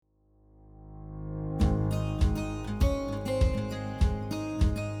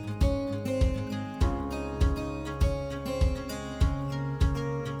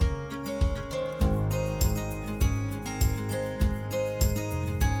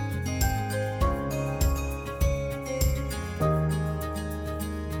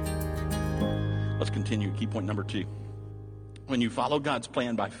continue. Key point number 2. When you follow God's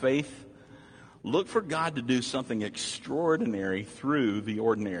plan by faith, look for God to do something extraordinary through the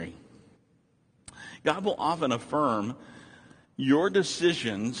ordinary. God will often affirm your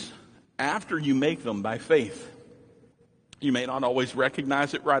decisions after you make them by faith. You may not always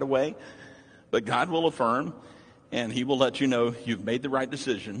recognize it right away, but God will affirm, and he will let you know you've made the right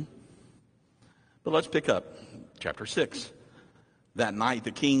decision. But let's pick up chapter 6. That night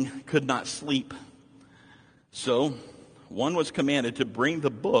the king could not sleep. So one was commanded to bring the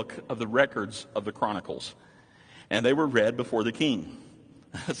book of the records of the Chronicles, and they were read before the king.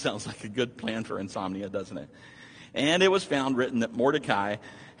 That sounds like a good plan for insomnia, doesn't it? And it was found written that Mordecai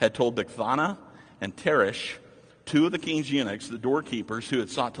had told Bigthana and Teresh, 2 of the king's eunuchs, the doorkeepers, who had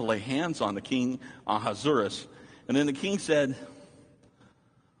sought to lay hands on the king Ahasuerus. And then the king said,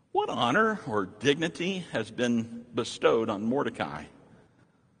 "What honor or dignity has been bestowed on Mordecai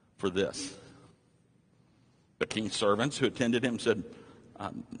for this?" The king's servants who attended him said,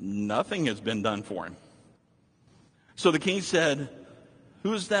 "Nothing has been done for him." So the king said,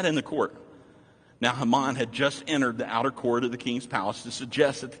 "Who is that in the court?" Now Haman had just entered the outer court of the king's palace to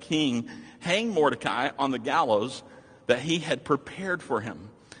suggest that the king hang Mordecai on the gallows that he had prepared for him.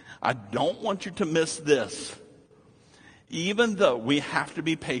 I don't want you to miss this. Even though we have to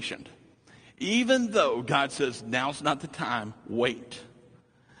be patient, even though God says now's not the time, wait.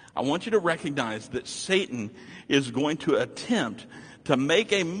 I want you to recognize that Satan is going to attempt to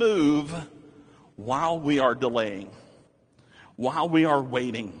make a move while we are delaying, while we are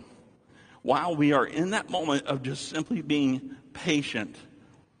waiting, while we are in that moment of just simply being patient.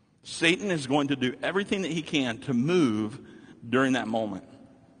 Satan is going to do everything that he can to move during that moment.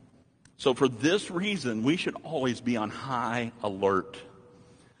 So for this reason, we should always be on high alert.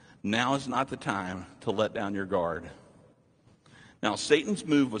 Now is not the time to let down your guard. Now, Satan's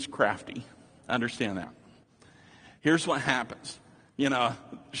move was crafty. Understand that. Here's what happens.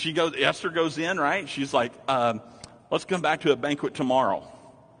 Esther goes in, right? She's like, let's come back to a banquet tomorrow.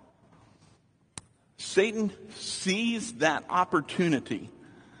 Satan sees that opportunity.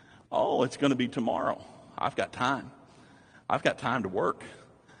 Oh, it's going to be tomorrow. I've got time. I've got time to work.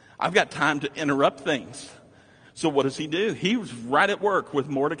 I've got time to interrupt things. So what does he do? He was right at work with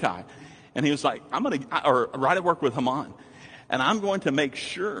Mordecai. And he was like, right at work with Haman. And I'm going to make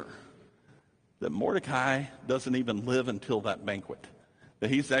sure that Mordecai doesn't even live until that banquet. That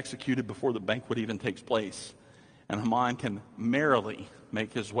he's executed before the banquet even takes place. And Haman can merrily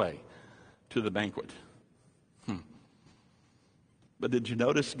make his way to the banquet. But did you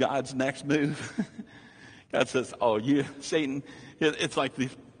notice God's next move? God says, Satan, it's like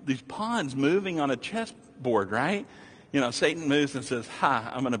these pawns moving on a chessboard, right? Satan moves and says,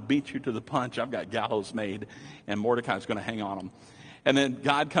 I'm going to beat you to the punch. I've got gallows made, and Mordecai's going to hang on him. And then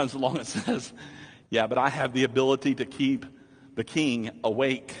God comes along and says, yeah, but I have the ability to keep the king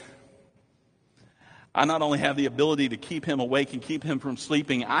awake. I not only have the ability to keep him awake and keep him from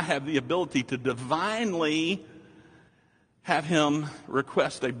sleeping, I have the ability to divinely have him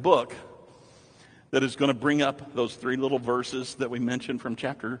request a book that is going to bring up those 3 little verses that we mentioned from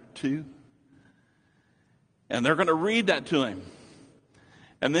chapter 2. And they're going to read that to him.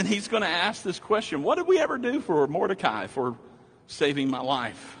 And then he's going to ask this question: what did we ever do for Mordecai for saving my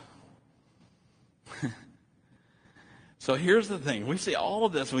life? So here's the thing. We see all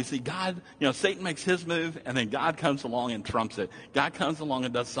of this, and we see God, Satan makes his move, and then God comes along and trumps it. God comes along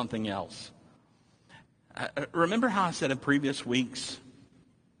and does something else. Remember how I said in previous weeks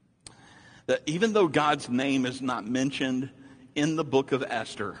that even though God's name is not mentioned in the book of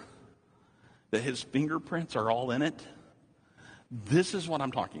Esther, that his fingerprints are all in it? This is what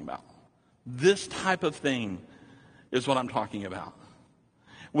I'm talking about. This type of thing is what I'm talking about.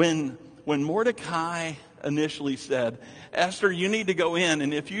 When Mordecai initially said, Esther, you need to go in,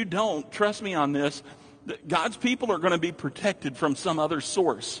 and if you don't, trust me on this, God's people are going to be protected from some other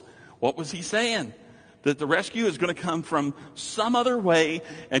source. What was he saying? That the rescue is going to come from some other way,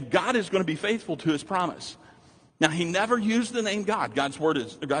 and God is going to be faithful to his promise. Now, he never used the name God.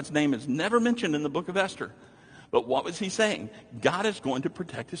 God's name is never mentioned in the book of Esther. But what was he saying? God is going to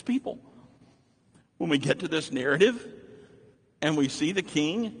protect his people. When we get to this narrative and we see the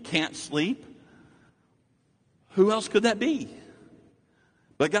king can't sleep, who else could that be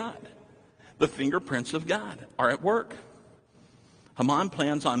but God? The fingerprints of God are at work. Haman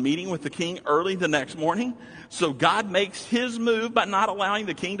plans on meeting with the king early the next morning. So God makes his move by not allowing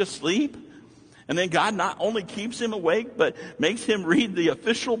the king to sleep. And then God not only keeps him awake, but makes him read the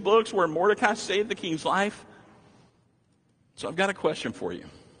official books where Mordecai saved the king's life. So I've got a question for you.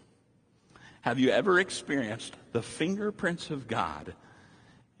 Have you ever experienced the fingerprints of God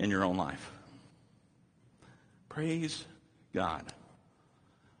in your own life? Praise God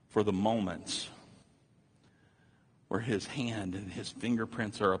for the moments where his hand and his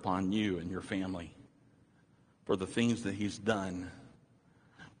fingerprints are upon you and your family, for the things that he's done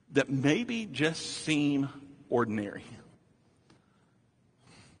that maybe just seem ordinary.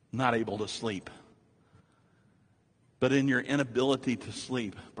 Not able to sleep. But in your inability to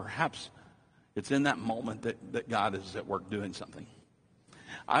sleep, perhaps it's in that moment that God is at work doing something.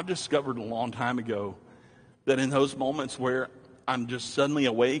 I've discovered a long time ago that in those moments where I'm just suddenly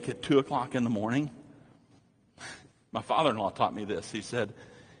awake at 2 o'clock in the morning, my father-in-law taught me this. He said,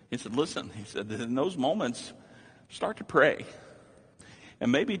 listen, in those moments, start to pray.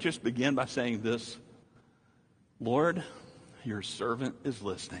 And maybe just begin by saying this: Lord, your servant is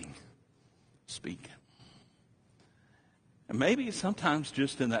listening. Speak. And maybe sometimes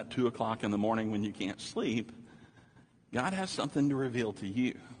just in that 2 o'clock in the morning when you can't sleep, God has something to reveal to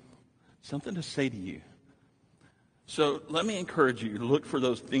you, something to say to you. So let me encourage you to look for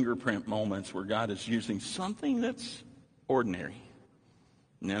those fingerprint moments where God is using something that's ordinary,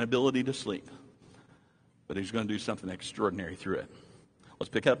 an inability to sleep, but he's going to do something extraordinary through it. Let's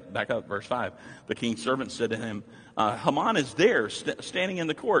back up verse 5. The king's servant said to him, Haman is there, standing in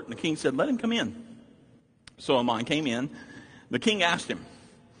the court. And the king said, let him come in. So Haman came in. The king asked him,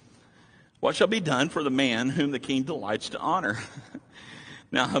 what shall be done for the man whom the king delights to honor?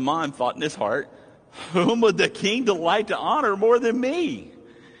 Now Haman thought in his heart, whom would the king delight to honor more than me?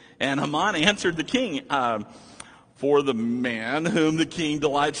 And Haman answered the king, for the man whom the king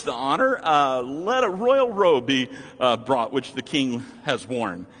delights to honor, let a royal robe be brought, which the king has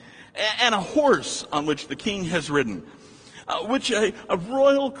worn, and a horse on which the king has ridden, which a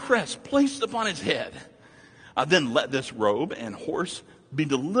royal crest placed upon his head. Then let this robe and horse be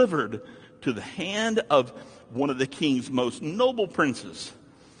delivered to the hand of one of the king's most noble princes,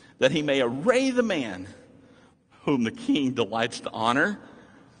 that he may array the man whom the king delights to honor,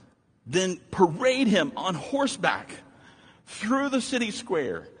 then parade him on horseback through the city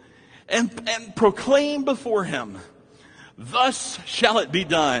square and proclaim before him, thus shall it be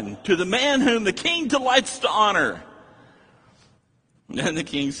done to the man whom the king delights to honor. And the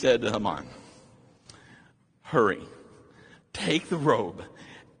king said to Haman, hurry, take the robe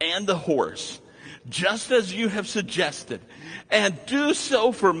and the horse, just as you have suggested, and do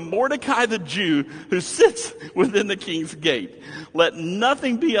so for Mordecai the Jew who sits within the king's gate. Let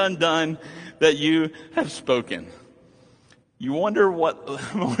nothing be undone that you have spoken. You wonder what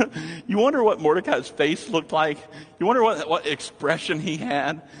Mordecai's face looked like? You wonder what expression he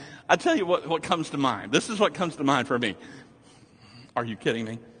had? I tell you what comes to mind. This is what comes to mind for me. Are you kidding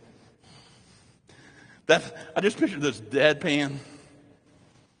me? I just pictured this deadpan.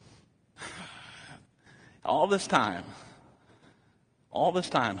 All this time,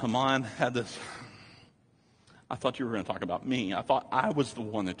 Haman had this, I thought you were going to talk about me. I thought I was the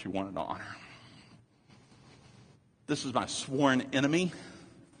one that you wanted to honor. This is my sworn enemy.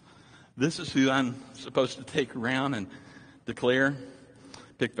 This is who I'm supposed to take around and declare.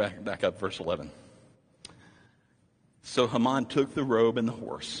 Pick back up verse 11. So Haman took the robe and the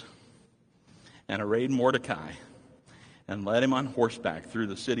horse and arrayed Mordecai and led him on horseback through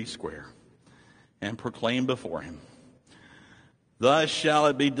the city square and proclaimed before him, thus shall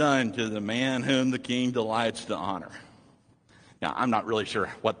it be done to the man whom the king delights to honor. Now, I'm not really sure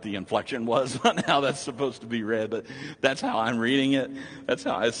what the inflection was on how that's supposed to be read, but that's how I'm reading it. That's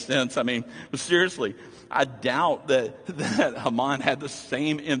how I sense. I mean, seriously, I doubt that Haman had the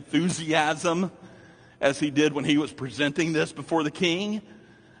same enthusiasm as he did when he was presenting this before the king.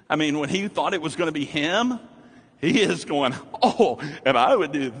 I mean, when he thought it was going to be him, he is going, oh, and I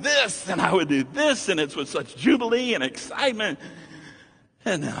would do this, and I would do this, and it's with such jubilee and excitement.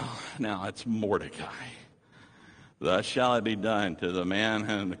 And now it's Mordecai. Thus shall it be done to the man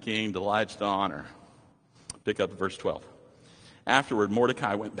whom the king delights to honor. Pick up verse 12. Afterward,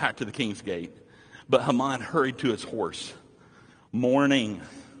 Mordecai went back to the king's gate, but Haman hurried to his horse, mourning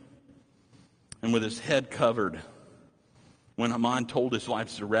and with his head covered. When Haman told his wife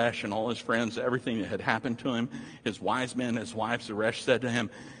Zeresh and all his friends everything that had happened to him, his wise men, his wife Zeresh said to him,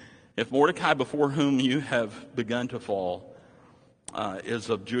 if Mordecai before whom you have begun to fall is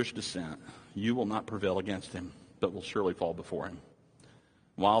of Jewish descent, you will not prevail against him, but will surely fall before him.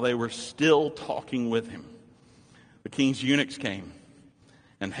 While they were still talking with him, the king's eunuchs came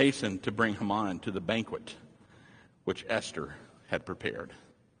and hastened to bring Haman to the banquet which Esther had prepared.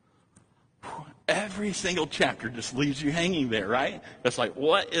 Every single chapter just leaves you hanging there, right? It's like,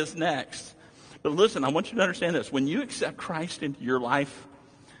 what is next? But listen, I want you to understand this. When you accept Christ into your life,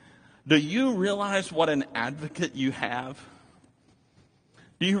 do you realize what an advocate you have?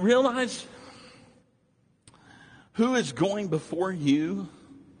 Do you realize who is going before you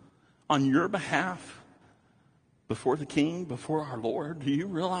on your behalf before the King, before our Lord? Do you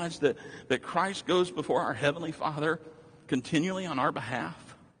realize that Christ goes before our Heavenly Father continually on our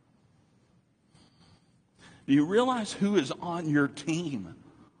behalf? Do you realize who is on your team?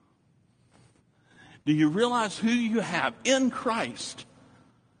 Do you realize who you have in Christ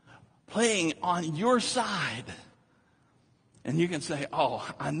playing on your side? And you can say, oh,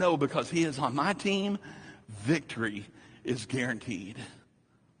 I know because he is on my team, victory is guaranteed.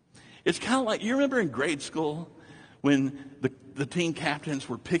 It's kind of like, you remember in grade school when the team captains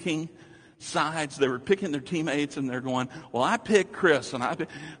were picking sides, they were picking their teammates and they're going, well, I picked Chris and there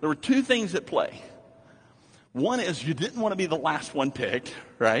were two things at play. One is you didn't want to be the last one picked,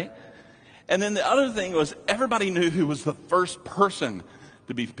 right? And then the other thing was everybody knew who was the first person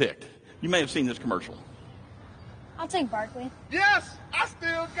to be picked. You may have seen this commercial. I'll take Barkley. Yes, I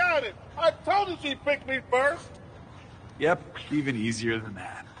still got it. I told her she picked me first. Yep, even easier than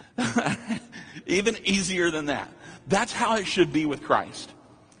that. Even easier than that. That's how it should be with Christ.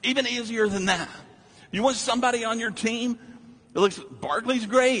 Even easier than that. You want somebody on your team? Barkley's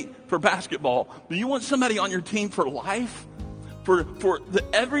great for basketball, but you want somebody on your team for life? For the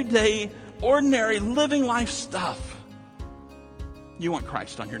everyday, ordinary, living life stuff? You want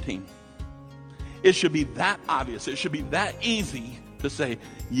Christ on your team. It should be that obvious. It should be that easy to say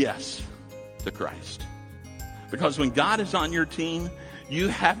yes to Christ. Because when God is on your team, you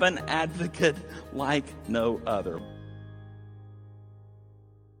have an advocate like no other.